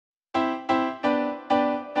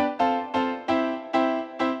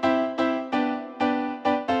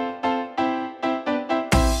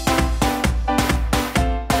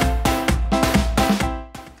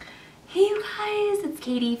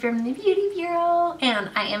Katie from the Beauty Bureau, and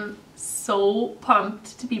I am so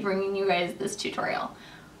pumped to be bringing you guys this tutorial.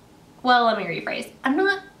 Well, let me rephrase. I'm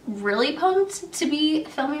not really pumped to be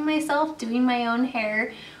filming myself doing my own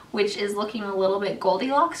hair, which is looking a little bit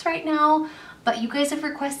Goldilocks right now, but you guys have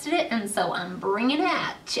requested it, and so I'm bringing it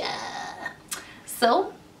at ya.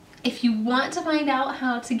 So if you want to find out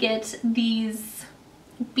how to get these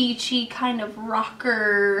beachy kind of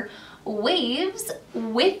rocker waves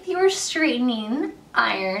with your straightening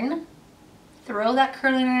iron, throw that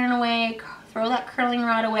curling iron away, throw that curling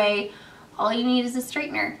rod away. All you need is a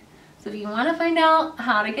straightener. So if you want to find out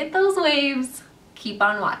how to get those waves, keep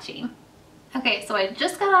on watching. Okay, so I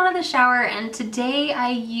just got out of the shower, and today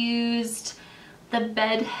I used the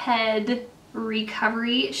Bedhead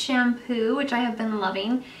Recovery Shampoo, which I have been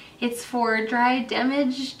loving. It's for dry,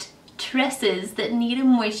 damaged tresses that need a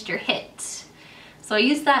moisture hit. So I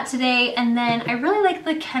used that today, and then I really like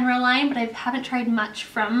the Kenra line, but I haven't tried much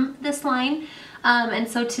from this line. And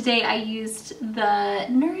so today I used the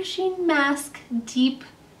Nourishing Mask Deep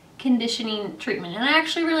Conditioning Treatment, and I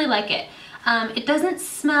actually really like it. It doesn't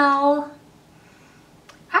smell...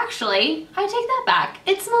 Actually, I take that back.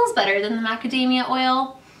 It smells better than the macadamia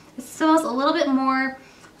oil. It smells a little bit more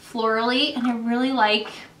florally, and I really like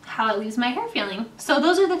how it leaves my hair feeling. So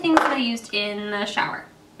those are the things that I used in the shower.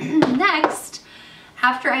 Next,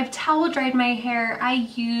 after I've towel dried my hair, I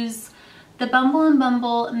use the Bumble &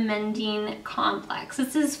 Bumble Mending Complex.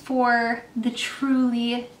 This is for the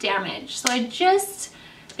truly damaged. So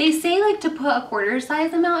they say like to put a quarter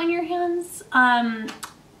size amount in your hands.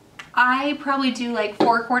 I probably do like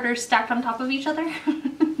 4 quarters stacked on top of each other.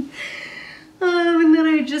 And then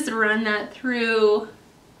I just run that through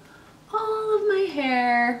all of my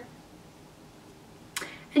hair.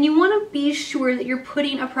 And you want to be sure that you're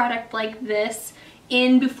putting a product like this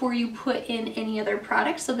in before you put in any other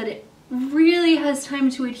product, so that it really has time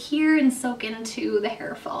to adhere and soak into the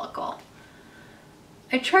hair follicle.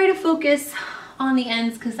 I try to focus on the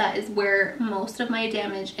ends because that is where most of my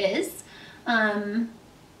damage is,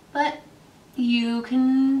 but you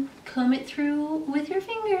can comb it through with your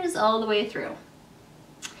fingers all the way through.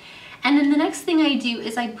 And then the next thing I do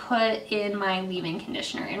is I put in my leave-in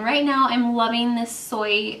conditioner, and right now I'm loving this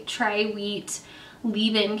soy tri-wheat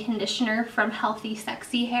leave-in conditioner from Healthy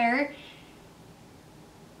Sexy Hair.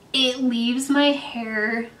 It leaves my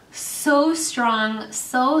hair so strong,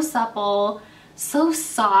 so supple, so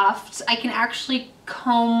soft. I can actually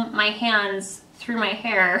comb my hands through my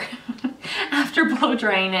hair after blow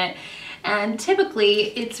drying it, and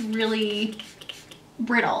typically it's really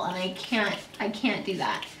brittle, and I can't do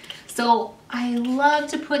that. So I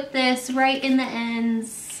love to put this right in the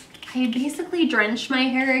ends. I basically drench my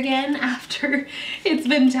hair again after it's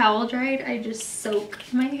been towel dried. I just soak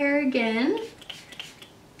my hair again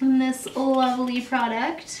in this lovely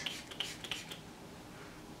product.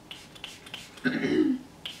 And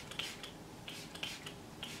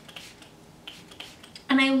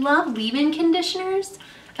I love leave-in conditioners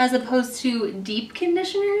as opposed to deep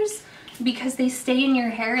conditioners because they stay in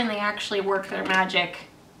your hair and they actually work their magic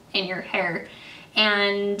in your hair.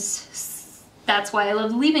 And that's why I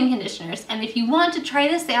love leave-in conditioners. And if you want to try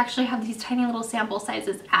this, they actually have these tiny little sample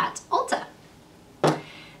sizes at Ulta.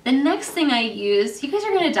 The next thing I use, you guys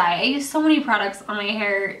are gonna die. I use so many products on my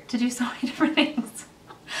hair to do so many different things.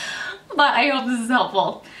 But I hope this is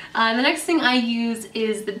helpful. The next thing I use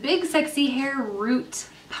is the Big Sexy Hair Root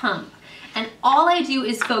Pump. And all I do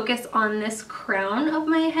is focus on this crown of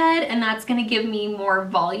my head, and that's gonna give me more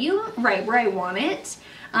volume right where I want it.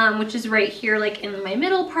 Which is right here, like in my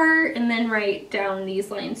middle part, and then right down these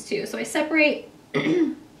lines too. So I separate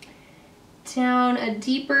down a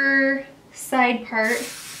deeper side part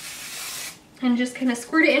and just kind of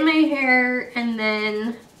squirt it in my hair, and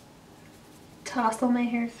then toss all my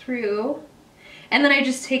hair through. And then I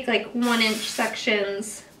just take like 1-inch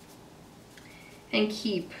sections and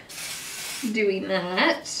keep doing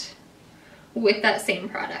that with that same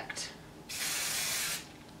product.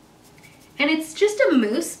 And it's just a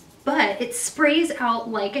mousse, but it sprays out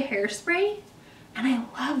like a hairspray, and I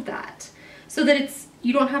love that. So that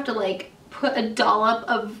you don't have to like put a dollop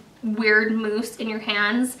of weird mousse in your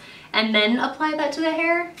hands and then apply that to the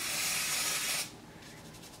hair.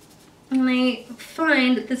 And I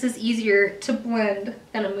find that this is easier to blend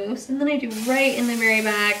than a mousse. And then I do right in the very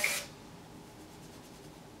back.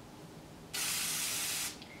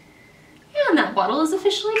 And that bottle is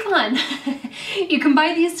officially gone. You can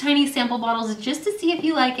buy these tiny sample bottles just to see if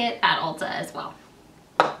you like it at Ulta as well.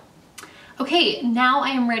 Okay, now I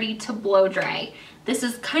am ready to blow dry. This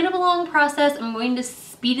is kind of a long process. I'm going to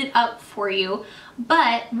speed it up for you.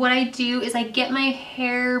 But what I do is I get my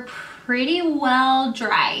hair pretty well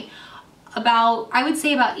dry. I would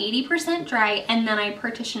say about 80% dry, and then I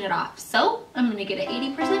partition it off. So I'm gonna get it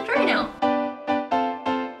 80% dry now.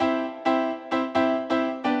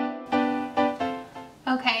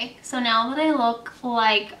 Okay, so now that I look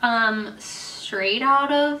like straight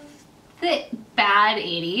out of the bad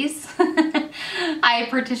 80s, I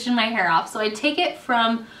partition my hair off. So I take it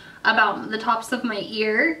from about the tops of my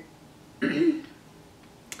ear and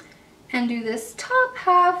do this top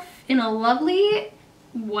half in a lovely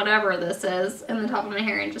whatever this is in the top of my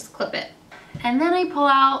hair and just clip it. And then I pull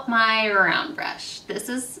out my round brush. This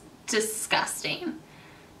is disgusting,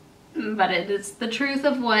 but it is the truth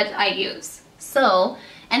of what I use. So,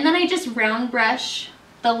 and then I just round brush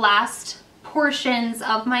the last portions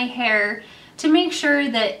of my hair to make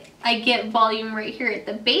sure that I get volume right here at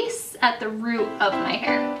the base, at the root of my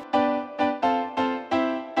hair.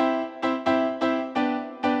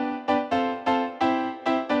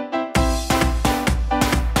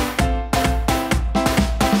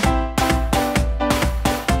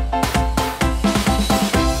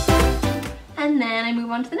 And then I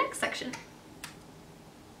move on to the next section.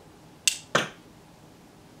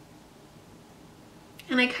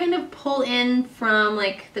 And I kind of pull in from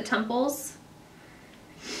like the temples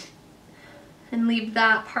and leave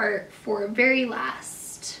that part for very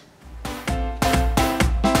last.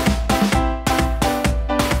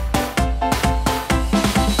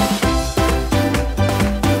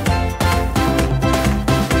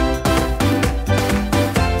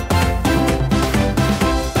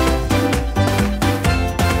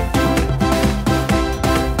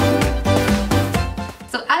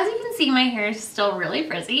 My hair is still really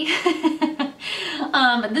frizzy.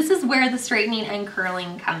 This is where the straightening and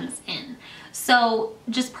curling comes in. So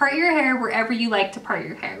just part your hair wherever you like to part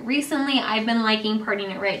your hair. Recently, I've been liking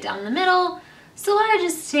parting it right down the middle. So I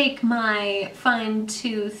just take my fine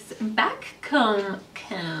tooth back comb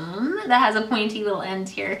that has a pointy little end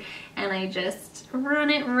here, and I just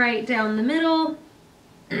run it right down the middle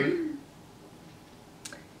and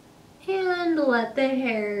let the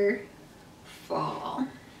hair fall.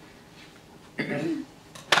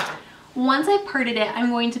 Once I've parted it,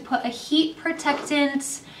 I'm going to put a heat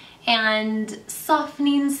protectant and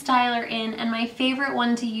softening styler in, and my favorite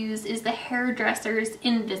one to use is the Hairdresser's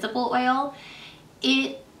Invisible Oil.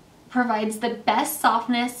 It provides the best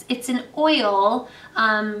softness. It's an oil,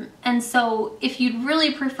 and so if you'd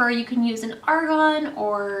really prefer, you can use an argan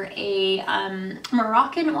or a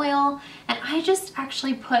Moroccan oil, and I just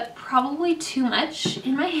actually put probably too much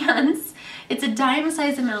in my hands. It's a dime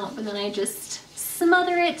size amount, but then I just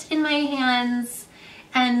smother it in my hands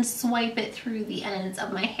and swipe it through the ends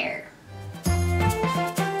of my hair.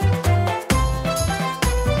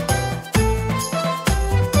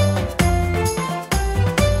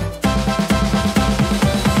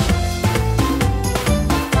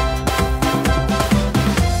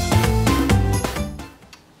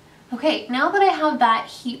 Okay, now that I have that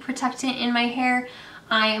heat protectant in my hair,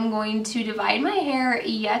 I am going to divide my hair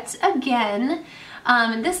yet again.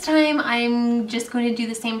 This time I'm just going to do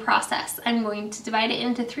the same process. I'm going to divide it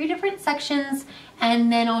into 3 different sections,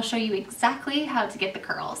 and then I'll show you exactly how to get the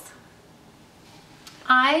curls.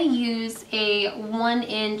 I use a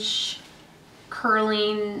 1-inch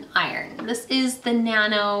curling iron. This is the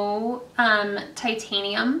Nano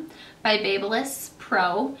Titanium by Babyliss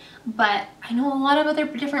Pro, but I know a lot of other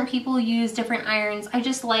different people use different irons. I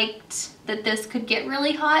just liked that this could get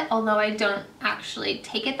really hot, although I don't actually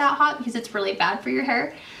take it that hot because it's really bad for your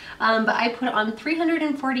hair. But I put it on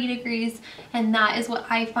 340 degrees, and that is what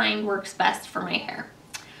I find works best for my hair.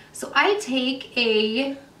 So I take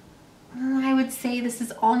I would say this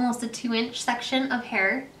is almost a 2-inch section of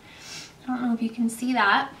hair. I don't know if you can see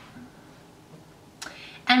that.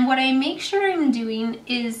 And what I make sure I'm doing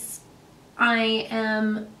is I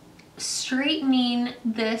am straightening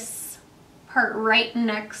this part right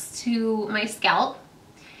next to my scalp,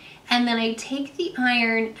 and then I take the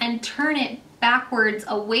iron and turn it backwards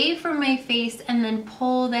away from my face, and then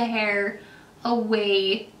pull the hair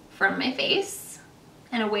away from my face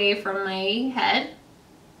and away from my head.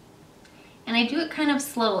 And I do it kind of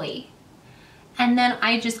slowly. And then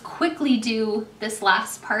I just quickly do this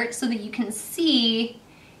last part so that you can see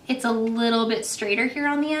it's a little bit straighter here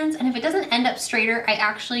on the ends. And if it doesn't end up straighter, I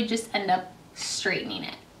actually just end up straightening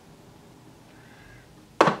it.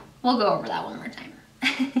 We'll go over that one more time.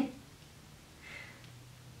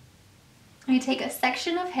 I take a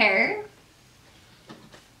section of hair,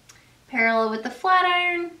 parallel with the flat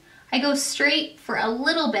iron. I go straight for a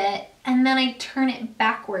little bit, and then I turn it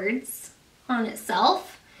backwards on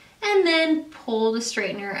itself, and then pull the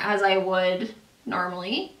straightener as I would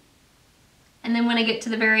normally. And then when I get to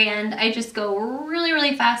the very end, I just go really,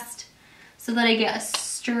 really fast so that I get a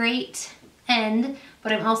straight end,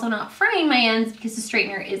 but I'm also not frying my ends because the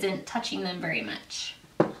straightener isn't touching them very much.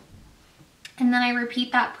 And then I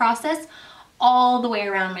repeat that process all the way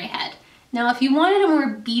around my head. Now, if you wanted a more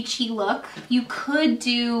beachy look, you could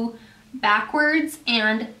do backwards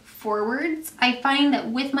and forwards. I find that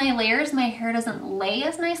with my layers, my hair doesn't lay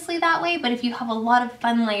as nicely that way, but if you have a lot of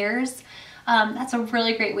fun layers, that's a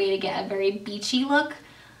really great way to get a very beachy look.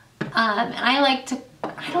 And I like to,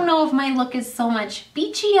 I don't know if my look is so much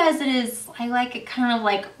beachy as it is, I like it kind of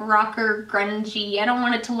like rocker grungy. I don't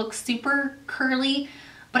want it to look super curly,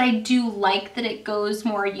 but I do like that it goes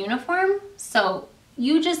more uniform. So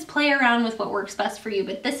you just play around with what works best for you,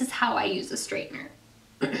 but this is how I use a straightener.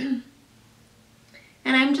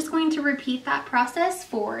 And I'm just going to repeat that process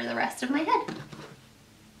for the rest of my head.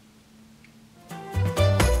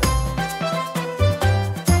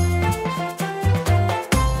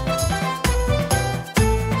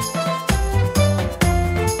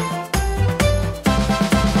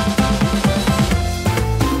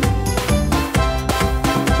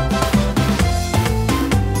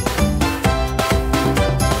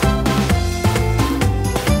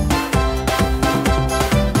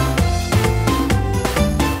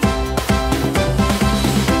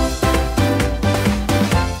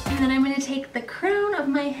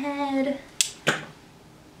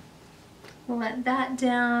 Let that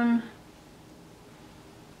down,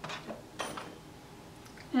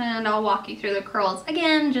 and I'll walk you through the curls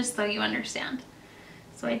again just so you understand.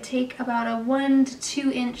 So I take about a 1 to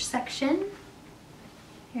 2 inch section.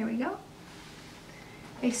 Here we go.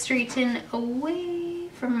 I straighten away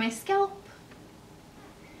from my scalp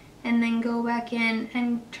and then go back in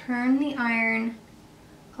and turn the iron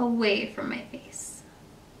away from my face.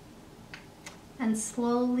 And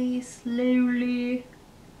slowly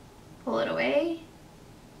pull it away,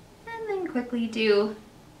 and then quickly do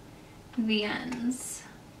the ends.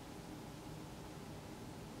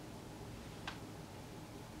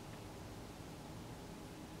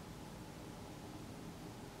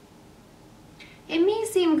 It may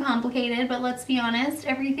seem complicated, but let's be honest,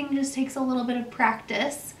 everything just takes a little bit of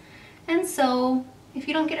practice. And so if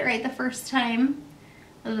you don't get it right the first time,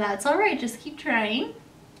 that's all right, just keep trying.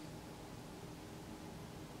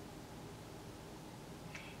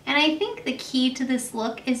 And I think the key to this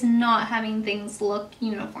look is not having things look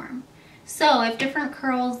uniform. So if different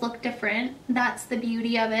curls look different, that's the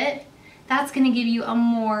beauty of it. That's gonna give you a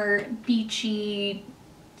more beachy,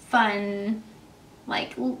 fun,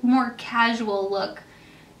 like more casual look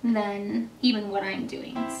than even what I'm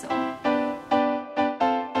doing, so.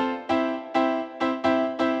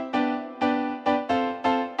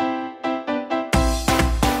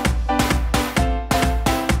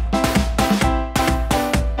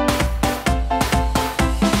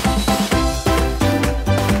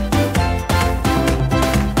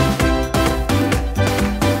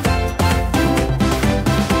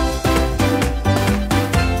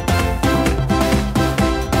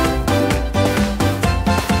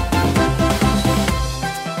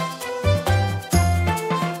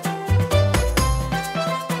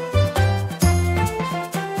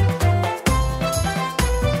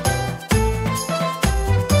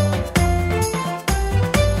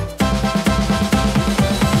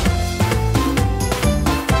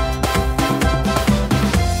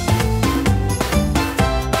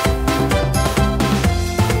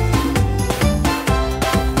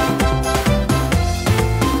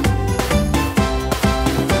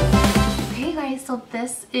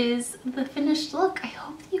 This is the finished look. I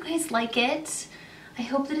hope that you guys like it. I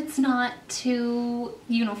hope that it's not too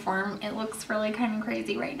uniform. It looks really kind of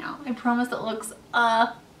crazy right now. I promise it looks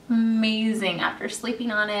amazing after sleeping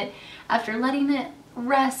on it, after letting it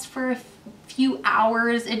rest for a few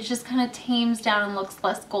hours. It just kind of tames down and looks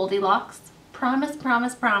less Goldilocks. Promise,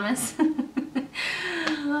 promise, promise.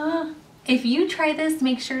 If you try this,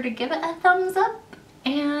 make sure to give it a thumbs up.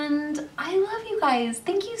 And I love you guys.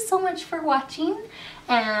 Thank you so much for watching,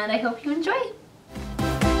 and I hope you enjoy.